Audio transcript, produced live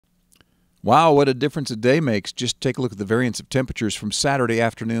Wow, what a difference a day makes. Just take a look at the variance of temperatures from Saturday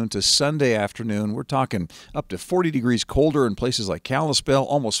afternoon to Sunday afternoon. We're talking up to 40 degrees colder in places like Kalispell,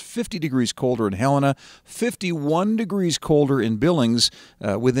 almost 50 degrees colder in Helena, 51 degrees colder in Billings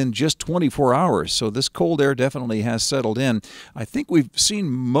within just 24 hours. So this cold air definitely has settled in. I think we've seen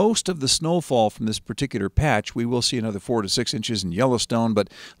most of the snowfall from this particular patch. We will see another 4 to 6 inches in Yellowstone,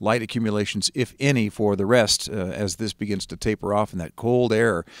 but light accumulations, if any, for the rest as this begins to taper off and that cold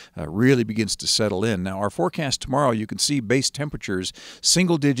air really begins to settle in. Now, our forecast tomorrow, you can see base temperatures,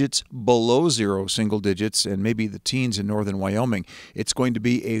 single digits, below zero single digits, and maybe the teens in northern Wyoming. It's going to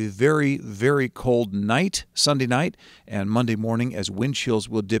be a very, very cold night, Sunday night, and Monday morning, as wind chills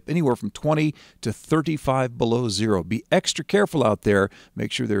will dip anywhere from 20 to 35 below zero. Be extra careful out there.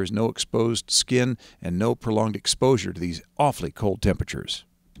 Make sure there is no exposed skin and no prolonged exposure to these awfully cold temperatures.